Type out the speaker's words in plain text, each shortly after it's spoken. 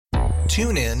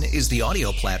TuneIn is the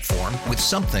audio platform with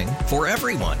something for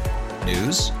everyone.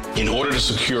 News. In order to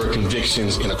secure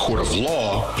convictions in a court of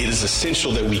law, it is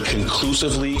essential that we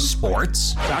conclusively.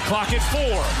 Sports. Shot clock at 4.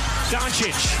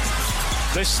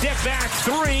 Doncic. The step back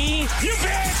 3. You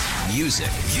bet. Music.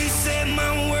 You set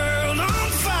my world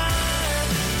on fire.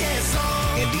 Yes,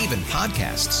 and even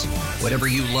podcasts. Whatever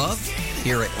you love,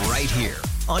 hear it right here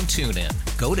on TuneIn.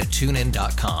 Go to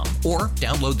TuneIn.com or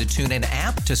download the TuneIn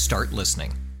app to start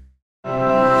listening.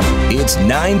 It's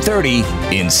 930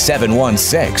 in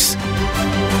 716.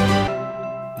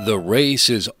 The race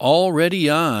is already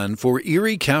on for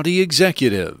Erie County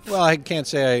Executive. Well, I can't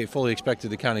say I fully expected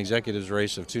the county executive's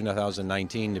race of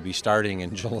 2019 to be starting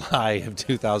in July of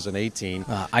 2018.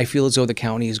 I feel as though the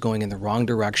county is going in the wrong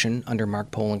direction under Mark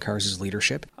Polenkar's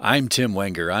leadership. I'm Tim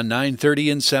Wenger on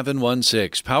 930 in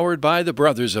 716, powered by the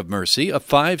Brothers of Mercy, a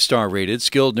 5-star rated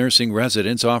skilled nursing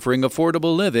residence offering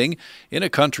affordable living in a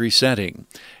country setting.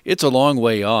 It's a long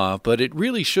way off, but it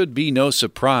really should be no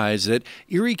surprise that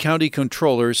Erie County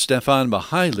Controller Stefan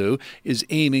Mihailu is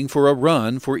aiming for a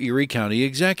run for Erie County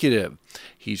Executive.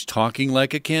 He's talking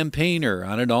like a campaigner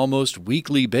on an almost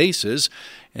weekly basis,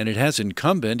 and it has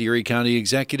incumbent Erie County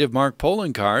Executive Mark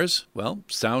Polenkar's,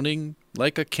 sounding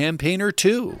like a campaigner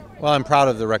too. Well, I'm proud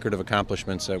of the record of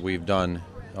accomplishments that we've done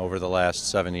over the last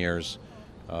 7 years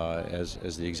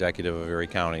as the executive of Erie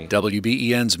County.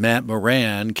 WBEN's Matt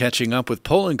Moran catching up with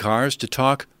Polenkar's to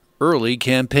talk early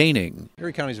campaigning.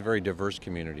 Erie County is a very diverse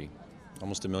community.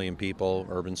 Almost 1 million people,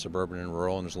 urban, suburban, and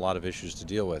rural, and there's a lot of issues to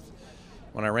deal with.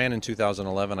 When I ran in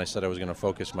 2011, I said I was going to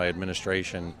focus my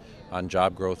administration on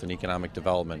job growth and economic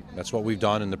development. That's what we've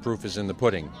done, and the proof is in the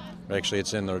pudding. Actually,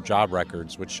 it's in the job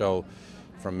records, which show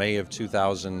from May of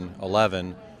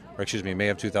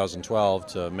 2012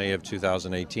 to May of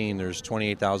 2018, there's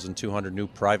 28,200 new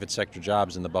private sector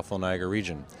jobs in the Buffalo-Niagara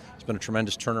region. It's been a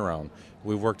tremendous turnaround.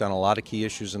 We've worked on a lot of key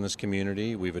issues in this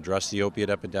community. We've addressed the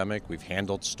opiate epidemic. We've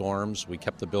handled storms. We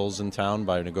kept the bills in town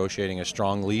by negotiating a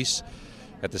strong lease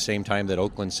at the same time that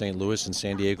Oakland, St. Louis, and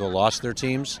San Diego lost their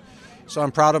teams. So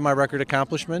I'm proud of my record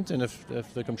accomplishment, and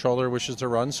if the comptroller wishes to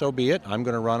run, so be it. I'm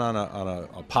going to run on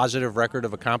a positive record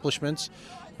of accomplishments.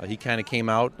 He kind of came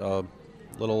out a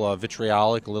little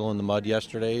vitriolic, a little in the mud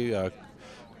yesterday,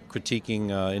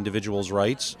 critiquing individuals'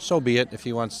 rights. So be it. If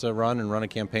he wants to run a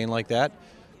campaign like that,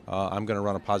 I'm going to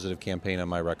run a positive campaign on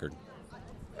my record.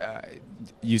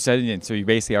 You said, so you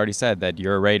basically already said that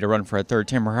you're ready to run for a third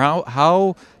term.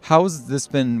 How's this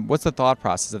been? What's the thought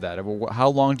process of that? How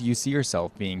long do you see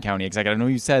yourself being county executive? I know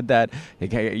you said that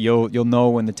you'll know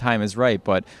when the time is right,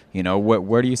 but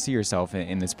where do you see yourself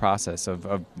in this process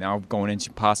of now going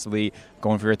into possibly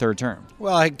going for your third term?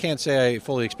 Well, I can't say I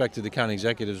fully expected the county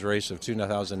executive's race of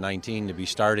 2019 to be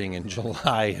starting in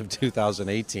July of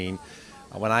 2018.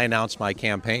 When I announced my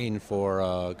campaign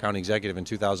for county executive in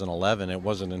 2011, it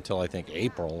wasn't until I think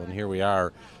April, and here we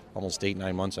are almost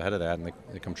 8-9 months ahead of that, and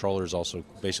the comptroller is also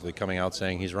basically coming out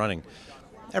saying he's running.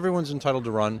 Everyone's entitled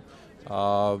to run.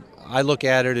 I look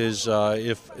at it as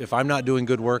if I'm not doing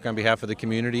good work on behalf of the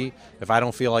community, if I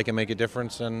don't feel I can make a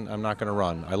difference, then I'm not going to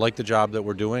run. I like the job that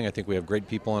we're doing. I think we have great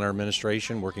people in our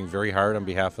administration working very hard on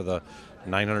behalf of the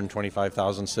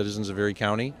 925,000 citizens of Erie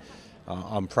County.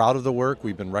 I'm proud of the work.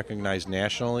 We've been recognized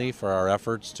nationally for our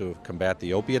efforts to combat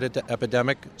the opiate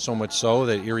epidemic, so much so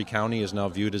that Erie County is now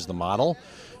viewed as the model.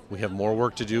 We have more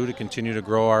work to do to continue to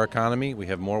grow our economy. We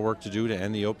have more work to do to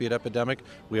end the opiate epidemic.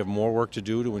 We have more work to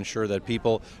do to ensure that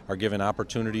people are given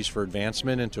opportunities for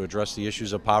advancement and to address the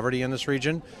issues of poverty in this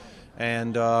region.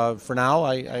 And for now,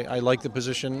 I like the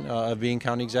position of being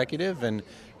county executive, and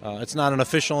it's not an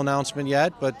official announcement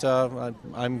yet, but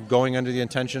I'm going under the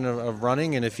intention of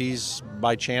running, and if he's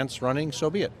by chance running, so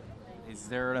be it. Is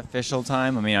there an official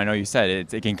time? I mean, I know you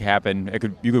said it can happen.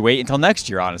 You could wait until next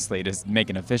year, honestly, to make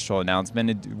an official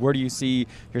announcement. Where do you see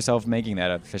yourself making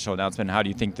that official announcement? How do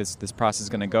you think this process is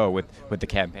going to go with the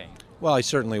campaign? Well, I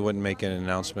certainly wouldn't make an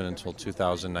announcement until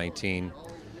 2019.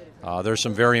 There's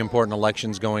some very important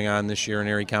elections going on this year in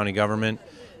Erie County government,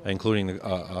 including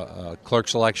the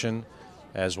clerk's election,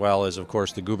 as well as, of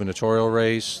course, the gubernatorial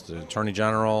race, the attorney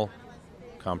general,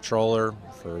 comptroller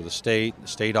for the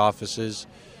state offices,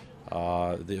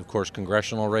 of course,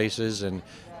 congressional races, and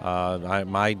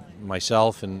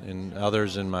myself and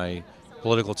others in my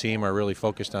political team are really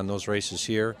focused on those races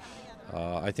here.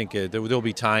 I think there'll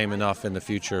be time enough in the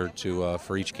future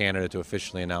for each candidate to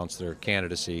officially announce their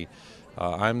candidacy.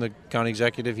 I'm the county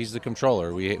executive, he's the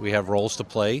comptroller. We have roles to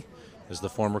play. As the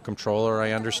former comptroller,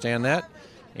 I understand that.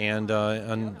 And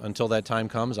until that time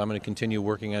comes, I'm going to continue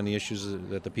working on the issues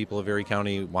that the people of Erie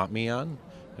County want me on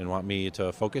and want me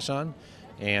to focus on.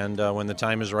 And when the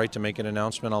time is right to make an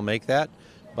announcement, I'll make that.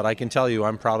 But I can tell you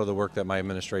I'm proud of the work that my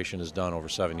administration has done over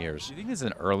 7 years. Do you think it's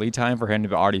an early time for him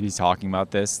to already be talking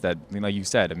about this? That, like you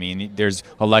said, I mean, there's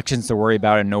elections to worry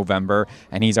about in November,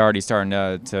 and he's already starting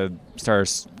to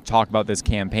talk about this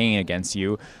campaign against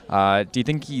you. Do you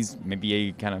think he's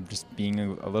maybe kind of just being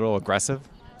a little aggressive?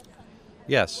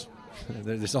 Yes.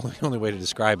 There's only way to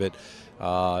describe it.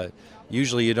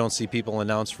 Usually you don't see people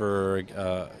announce for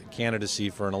candidacy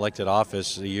for an elected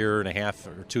office a year and a half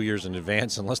or 2 years in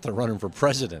advance unless they're running for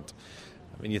president.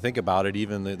 I mean, you think about it,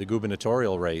 even the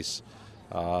gubernatorial race,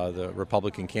 the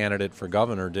Republican candidate for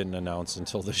governor didn't announce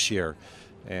until this year.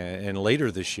 And later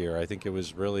this year, I think it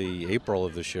was really April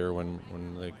of this year when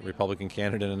the Republican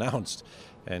candidate announced.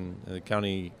 And the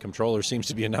county comptroller seems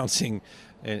to be announcing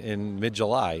in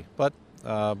mid-July. But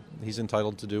he's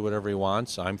entitled to do whatever he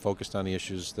wants. I'm focused on the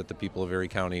issues that the people of Erie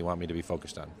County want me to be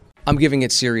focused on. I'm giving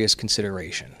it serious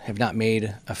consideration. Have not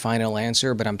made a final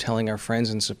answer, but I'm telling our friends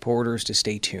and supporters to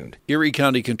stay tuned. Erie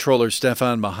County Controller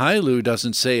Stefan Mihailu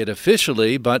doesn't say it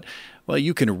officially, but, well,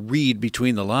 you can read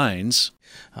between the lines.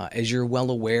 As you're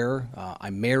well aware,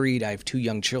 I'm married, I have 2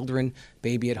 young children,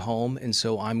 baby at home, and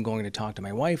so I'm going to talk to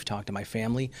my wife, talk to my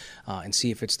family, and see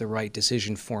if it's the right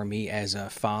decision for me as a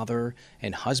father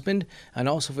and husband, and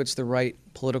also if it's the right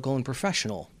political and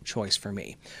professional choice for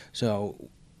me. So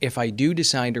if I do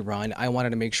decide to run, I wanted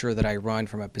to make sure that I run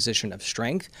from a position of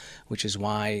strength, which is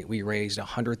why we raised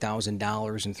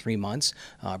 $100,000 in 3 months,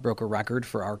 broke a record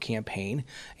for our campaign.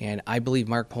 And I believe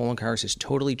Mark Poloncarz is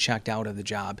totally checked out of the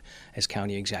job as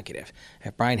county executive.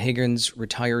 If Brian Higgins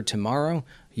retired tomorrow,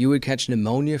 you would catch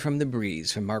pneumonia from the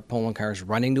breeze from Mark Poloncarz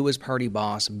running to his party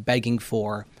boss, begging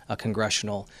for a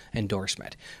congressional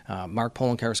endorsement. Mark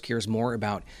Poloncarz cares more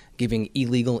about giving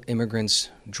illegal immigrants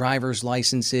driver's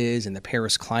licenses and the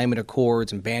Paris Climate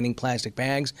Accords and banning plastic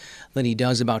bags than he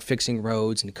does about fixing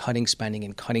roads and cutting spending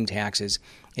and cutting taxes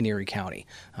in Erie County.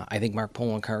 I think Mark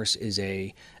Poloncarz is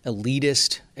a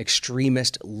elitist,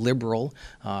 extremist liberal,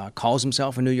 calls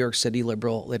himself a New York City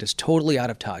liberal that is totally out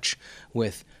of touch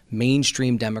with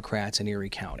mainstream Democrats in Erie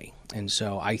County. And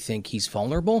so I think he's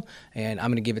vulnerable, and I'm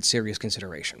going to give it serious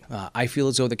consideration. I feel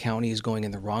as though the county is going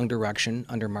in the wrong direction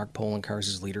under Mark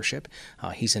Poloncarz's leadership.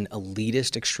 He's an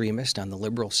elitist extremist on the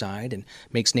liberal side and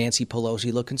makes Nancy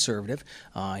Pelosi look conservative,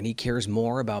 and he cares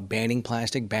more about banning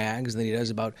plastic bags than he does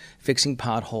about fixing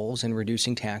potholes and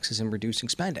reducing taxes and reducing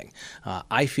spending.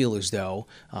 I feel as though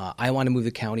I want to move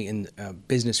the county in a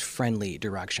business-friendly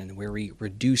direction where we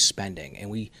reduce spending and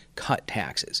we cut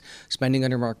taxes. Spending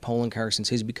under Mark Poloncarz since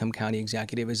he's become county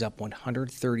executive is up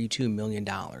 $132 million.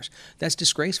 That's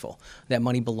disgraceful. That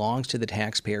money belongs to the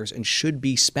taxpayers and should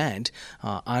be spent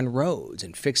on roads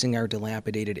and fixing our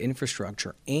dilapidated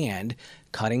infrastructure and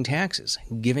cutting taxes,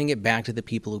 giving it back to the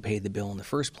people who paid the bill in the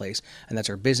first place, and that's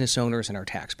our business owners and our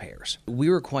taxpayers. We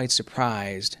were quite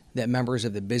surprised that members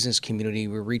of the business community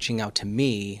were reaching out to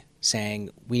me saying,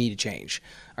 we need to change.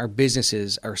 Our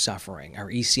businesses are suffering.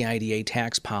 Our ECIDA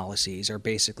tax policies are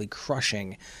basically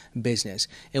crushing business.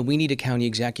 And we need a county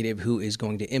executive who is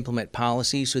going to implement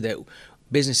policies so that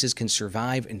businesses can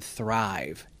survive and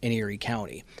thrive in Erie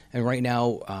County. And right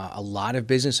now, a lot of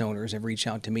business owners have reached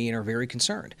out to me and are very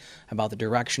concerned about the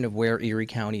direction of where Erie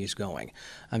County is going.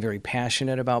 I'm very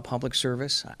passionate about public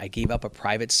service. I gave up a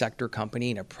private sector company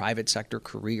and a private sector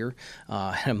career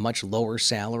at a much lower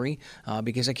salary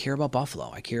because I care about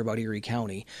Buffalo. I care about Erie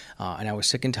County. And I was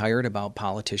sick and tired about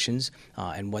politicians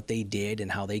and what they did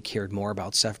and how they cared more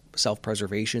about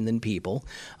self-preservation than people.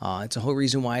 It's the whole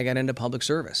reason why I got into public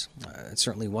service. It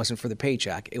certainly wasn't for the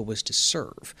paycheck. It was to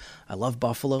serve. I love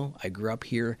Buffalo. I grew up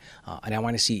here, and I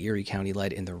want to see Erie County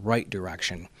led in the right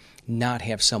direction, not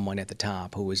have someone at the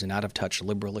top who is an out-of-touch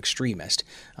liberal extremist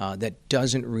that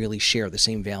doesn't really share the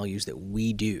same values that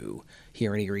we do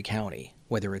here in Erie County,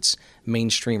 whether it's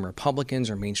mainstream Republicans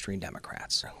or mainstream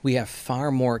Democrats. We have far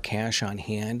more cash on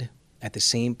hand at the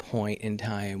same point in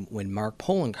time when Mark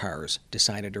Poloncarz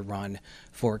decided to run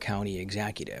for county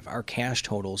executive. Our cash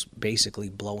totals basically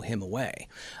blow him away.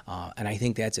 And I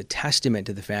think that's a testament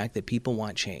to the fact that people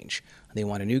want change. They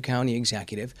want a new county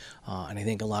executive. And I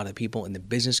think a lot of the people in the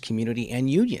business community and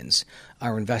unions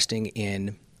are investing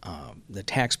in the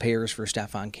taxpayers for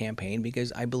Stefan campaign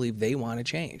because I believe they want to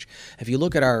change. If you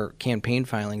look at our campaign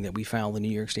filing that we filed with the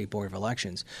New York State Board of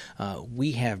Elections,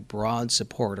 we have broad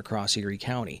support across Erie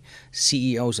County,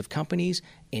 CEOs of companies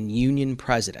and union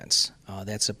presidents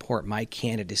that support my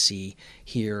candidacy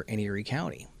here in Erie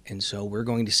County. And so we're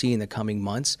going to see in the coming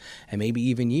months and maybe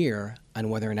even year on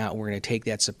whether or not we're going to take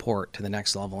that support to the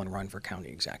next level and run for county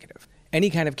executive. Any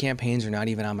kind of campaigns are not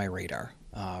even on my radar.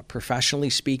 Professionally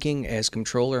speaking, as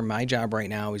comptroller, my job right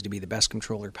now is to be the best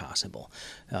comptroller possible,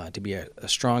 to be a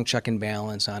strong check and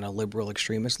balance on a liberal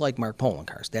extremist like Mark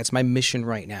Poloncarz. That's my mission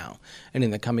right now. And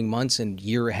in the coming months and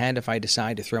year ahead, if I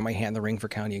decide to throw my hat in the ring for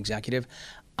county executive,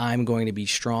 I'm going to be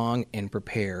strong and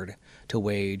prepared to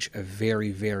wage a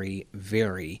very, very,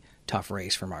 very tough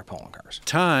race for Mark Poloncarz.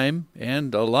 Time,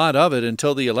 and a lot of it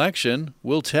until the election,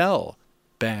 will tell.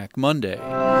 Back Monday.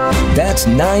 That's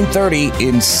 930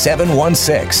 in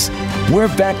 716. We're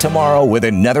back tomorrow with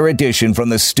another edition from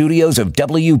the studios of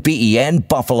WBEN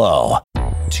Buffalo.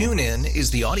 TuneIn is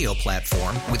the audio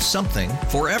platform with something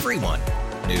for everyone.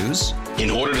 News. In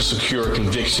order to secure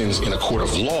convictions in a court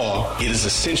of law, it is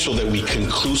essential that we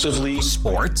conclusively.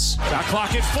 Sports. Shot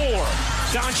clock at 4.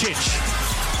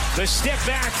 Doncic. The step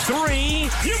back 3.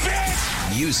 You bet.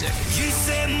 Music. You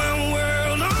set my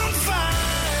world on fire.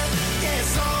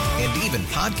 And even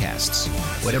podcasts.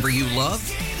 Whatever you love,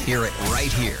 hear it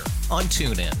right here on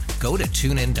TuneIn. Go to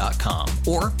tunein.com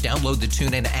or download the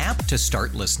TuneIn app to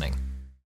start listening.